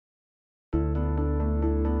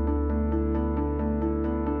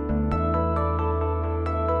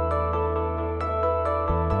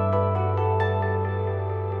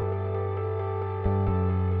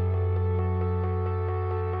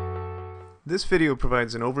This video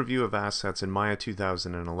provides an overview of assets in Maya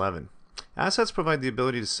 2011. Assets provide the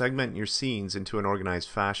ability to segment your scenes into an organized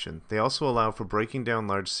fashion. They also allow for breaking down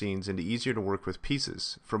large scenes into easier to work with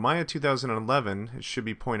pieces. For Maya 2011, it should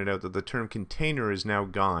be pointed out that the term container is now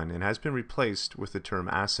gone and has been replaced with the term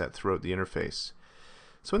asset throughout the interface.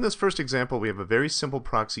 So in this first example, we have a very simple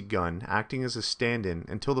proxy gun acting as a stand-in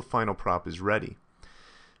until the final prop is ready.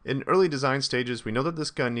 In early design stages, we know that this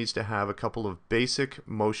gun needs to have a couple of basic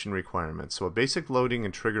motion requirements, so a basic loading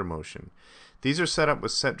and trigger motion. These are set up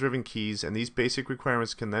with set-driven keys, and these basic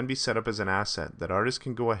requirements can then be set up as an asset that artists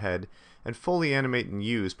can go ahead and fully animate and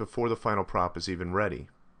use before the final prop is even ready.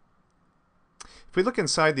 If we look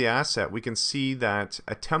inside the asset, we can see that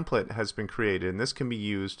a template has been created, and this can be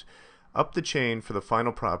used up the chain for the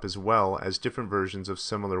final prop as well as different versions of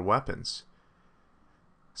similar weapons.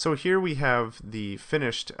 So here we have the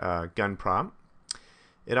finished gun prop.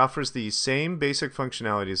 It offers the same basic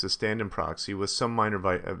functionality as the stand-in proxy with some minor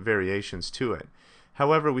variations to it.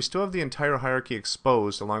 However, we still have the entire hierarchy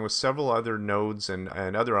exposed along with several other nodes and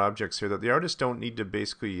other objects here that the artists don't need to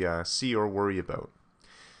basically see or worry about.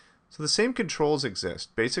 So the same controls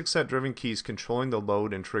exist, basic set-driven keys controlling the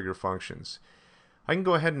load and trigger functions. I can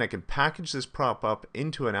go ahead and I can package this prop up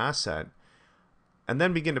into an asset and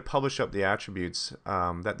then begin to publish up the attributes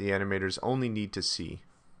that the animators only need to see.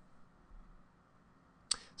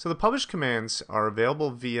 So the publish commands are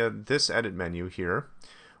available via this edit menu here,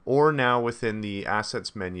 or now within the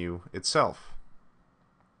assets menu itself.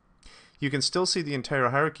 You can still see the entire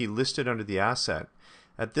hierarchy listed under the asset.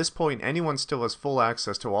 At this point, anyone still has full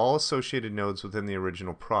access to all associated nodes within the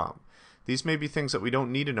original prop. These may be things that we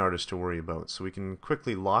don't need an artist to worry about, so we can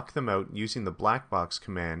quickly lock them out using the black box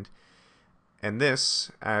command. And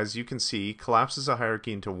this, as you can see, collapses a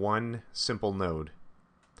hierarchy into one simple node.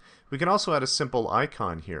 We can also add a simple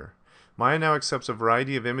icon here. Maya now accepts a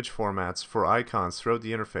variety of image formats for icons throughout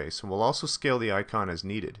the interface, and will also scale the icon as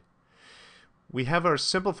needed. We have our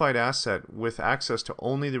simplified asset with access to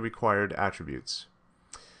only the required attributes.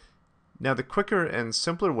 Now, the quicker and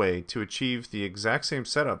simpler way to achieve the exact same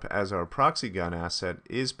setup as our proxy gun asset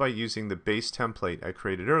is by using the base template I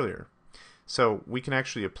created earlier. So we can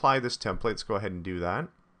actually apply this template. Let's go ahead and do that.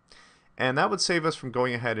 And that would save us from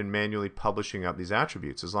going ahead and manually publishing up these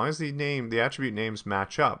attributes. As long as the attribute names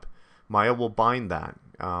match up, Maya will bind that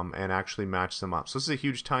and actually match them up. So this is a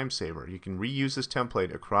huge time saver. You can reuse this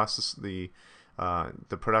template across the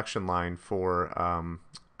production line for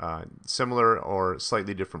similar or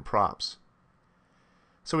slightly different props.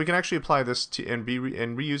 So we can actually apply this to and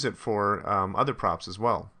reuse it for other props as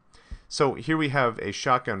well. So here we have a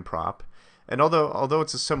shotgun prop. And although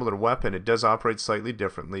it's a similar weapon, it does operate slightly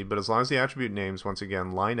differently, but as long as the attribute names, once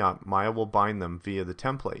again, line up, Maya will bind them via the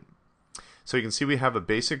template. So you can see we have a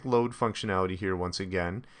basic load functionality here once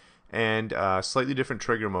again, and slightly different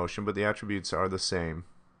trigger motion, but the attributes are the same.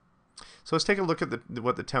 So let's take a look at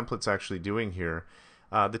what the template's actually doing here.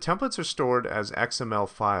 The templates are stored as XML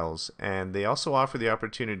files, and they also offer the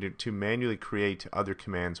opportunity to manually create other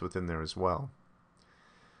commands within there as well.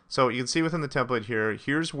 So you can see within the template here,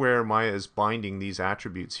 here's where Maya is binding these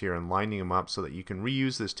attributes here and lining them up so that you can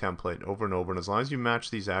reuse this template over and over, and as long as you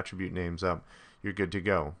match these attribute names up, you're good to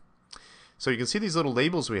go. So you can see these little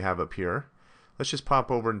labels we have up here. Let's just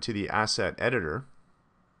pop over into the asset editor,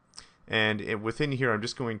 and within here I'm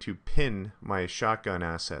just going to pin my shotgun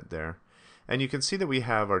asset there. And you can see that we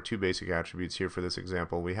have our two basic attributes here for this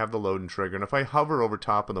example. We have the load and trigger, and if I hover over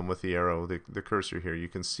top of them with the arrow, the cursor here, you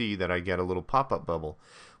can see that I get a little pop-up bubble.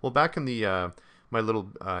 Well, back in the my little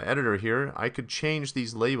editor here, I could change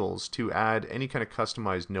these labels to add any kind of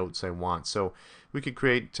customized notes I want. So we could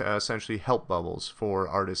create essentially help bubbles for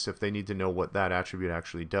artists if they need to know what that attribute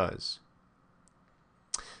actually does.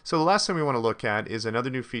 So the last thing we want to look at is another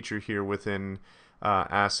new feature here within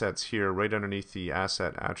assets here, right underneath the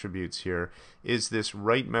asset attributes here, is this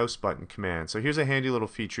right mouse button command. So here's a handy little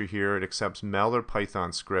feature here. It accepts Mel or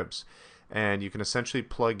Python scripts, and you can essentially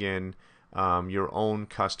plug in your own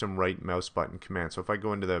custom right mouse button command. So if I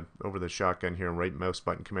go into over the shotgun here, right mouse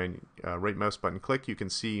button command, right mouse button click, you can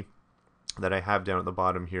see that I have down at the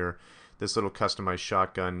bottom here this little customized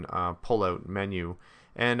shotgun pull-out menu,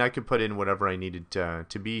 and I could put in whatever I needed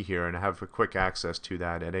to be here and have a quick access to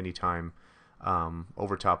that at any time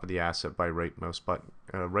over top of the asset by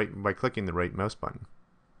by clicking the right mouse button.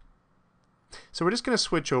 So we're just going to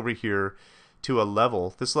switch over here to a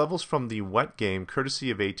level. This level's from the wet game,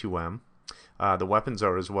 courtesy of A2M. The weapons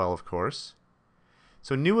are as well, of course.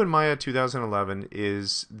 So new in Maya 2011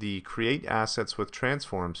 is the Create Assets with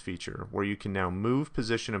Transforms feature, where you can now move,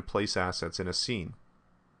 position, and place assets in a scene.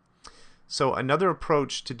 So another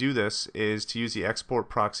approach to do this is to use the export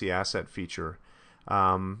proxy asset feature.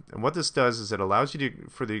 And what this does is it allows you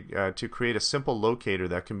to create a simple locator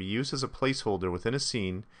that can be used as a placeholder within a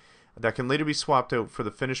scene that can later be swapped out for the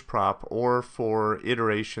finished prop or for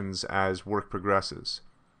iterations as work progresses.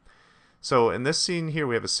 So in this scene here,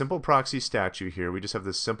 we have a simple proxy statue here. We just have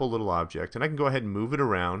this simple little object, and I can go ahead and move it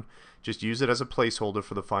around, just use it as a placeholder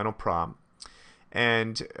for the final prop.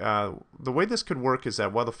 And the way this could work is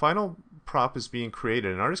that while the final prop is being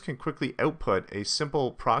created, an artist can quickly output a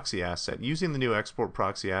simple proxy asset using the new export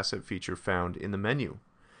proxy asset feature found in the menu.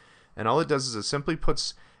 And all it does is it simply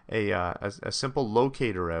puts a simple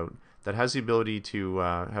locator out that has the ability to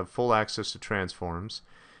have full access to transforms.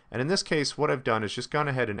 And in this case, what I've done is just gone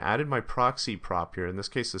ahead and added my proxy prop here, in this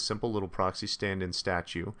case a simple little proxy stand-in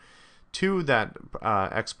statue, to that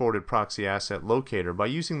exported proxy asset locator by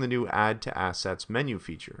using the new Add to Assets menu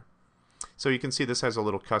feature. So you can see this has a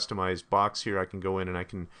little customized box here. I can go in and I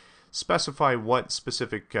can specify what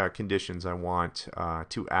specific conditions I want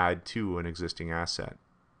to add to an existing asset.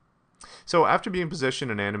 So after being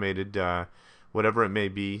positioned and animated, whatever it may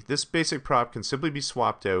be, this basic prop can simply be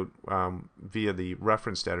swapped out via the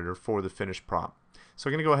referenced editor for the finished prop. So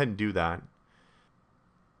I'm going to go ahead and do that.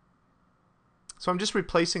 So I'm just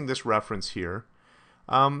replacing this reference here.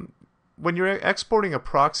 When you're exporting a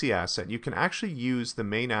proxy asset, you can actually use the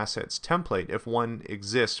main assets template if one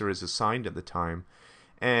exists or is assigned at the time.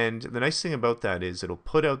 And the nice thing about that is it'll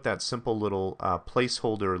put out that simple little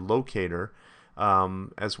placeholder locator.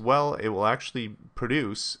 As well, it will actually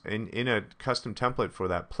produce in a custom template for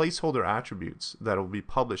that placeholder attributes that will be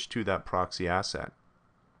published to that proxy asset.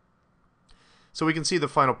 So we can see the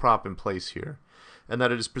final prop in place here, and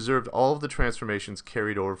that it has preserved all of the transformations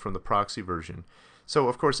carried over from the proxy version. So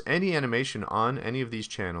of course any animation on any of these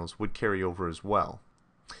channels would carry over as well.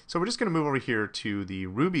 So we're just going to move over here to the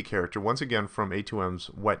Ruby character once again from A2M's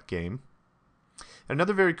Wet Game.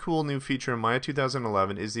 Another very cool new feature in Maya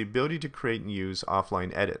 2011 is the ability to create and use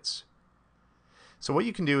offline edits. So what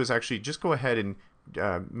you can do is actually just go ahead and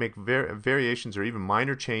make variations or even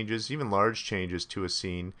minor changes, even large changes to a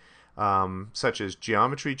scene, such as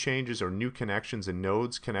geometry changes or new connections and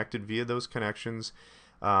nodes connected via those connections,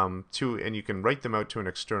 and you can write them out to an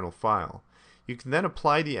external file. You can then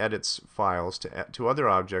apply the edits files to other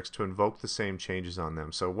objects to invoke the same changes on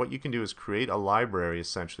them. So what you can do is create a library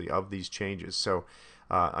essentially of these changes. So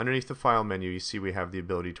underneath the file menu, you see we have the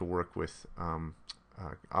ability to work with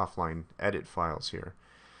offline edit files here.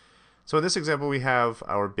 So in this example, we have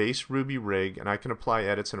our base Ruby rig, and I can apply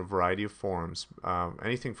edits in a variety of forms,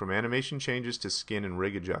 anything from animation changes to skin and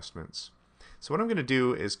rig adjustments. So what I'm going to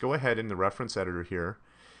do is go ahead in the reference editor here,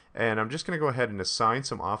 and I'm just going to go ahead and assign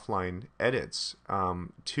some offline edits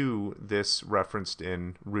to this referenced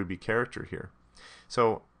in Ruby character here.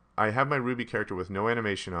 So I have my Ruby character with no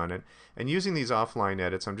animation on it, and using these offline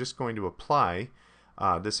edits, I'm just going to apply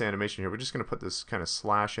this animation here. We're just going to put this kind of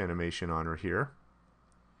slash animation on her here.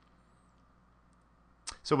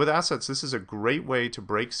 So with assets, this is a great way to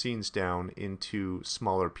break scenes down into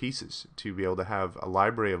smaller pieces, to be able to have a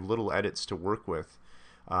library of little edits to work with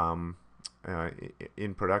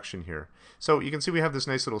in production here. So you can see we have this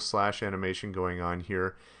nice little slash animation going on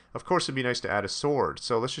here. Of course, it'd be nice to add a sword.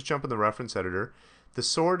 So let's just jump in the reference editor. The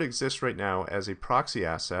sword exists right now as a proxy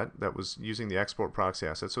asset that was using the export proxy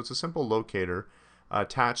asset. So it's a simple locator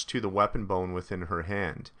attached to the weapon bone within her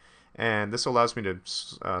hand. And this allows me to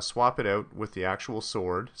swap it out with the actual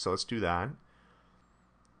sword. So let's do that.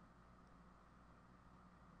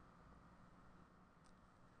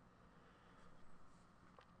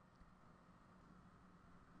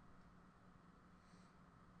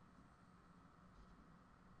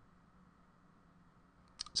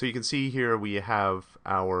 So you can see here we have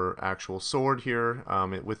our actual sword here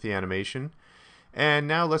with the animation. And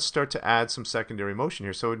now let's start to add some secondary motion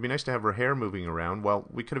here. So it'd be nice to have her hair moving around. Well,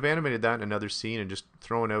 we could have animated that in another scene and just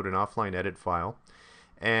thrown out an offline edit file.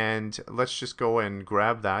 And let's just go and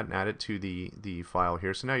grab that and add it to the file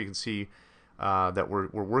here. So now you can see that we're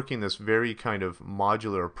working this very kind of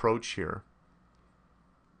modular approach here.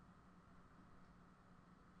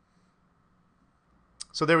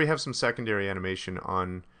 So there we have some secondary animation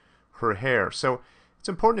on her hair. So it's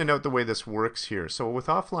important to note the way this works here. So with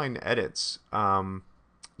offline edits,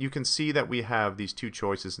 you can see that we have these two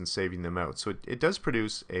choices in saving them out. So it does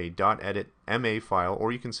produce a .edit MA file,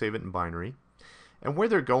 or you can save it in binary. And where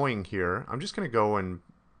they're going here, I'm just going to go and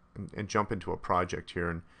jump into a project here.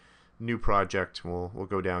 And new project, we'll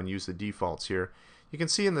go down, use the defaults here. You can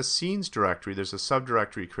see in the scenes directory, there's a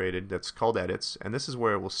subdirectory created that's called edits, and this is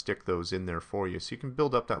where it will stick those in there for you. So you can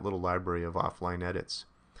build up that little library of offline edits.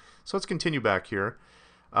 So let's continue back here.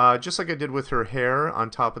 Just like I did with her hair on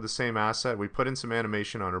top of the same asset, we put in some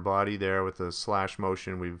animation on her body there with the slash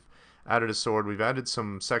motion. We've added a sword. We've added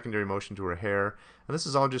some secondary motion to her hair. And this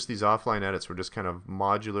is all just these offline edits. We're just kind of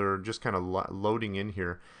modular, just kind of loading in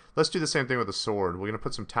here. Let's do the same thing with the sword. We're going to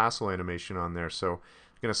put some tassel animation on there. So I'm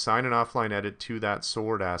going to assign an offline edit to that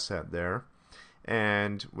sword asset there.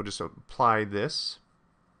 And we'll just apply this.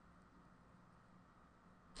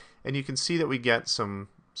 And you can see that we get some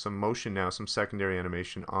motion now, some secondary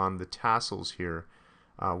animation on the tassels here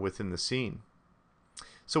within the scene.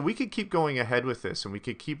 So we could keep going ahead with this, and we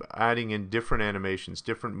could keep adding in different animations,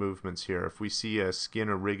 different movements here. If we see a skin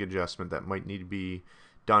or rig adjustment that might need to be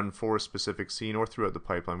done for a specific scene or throughout the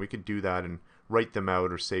pipeline, we could do that and write them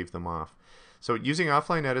out or save them off. So using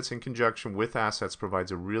offline edits in conjunction with assets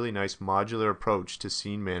provides a really nice modular approach to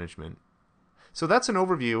scene management. So that's an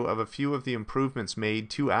overview of a few of the improvements made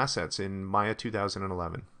to assets in Maya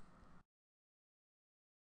 2011.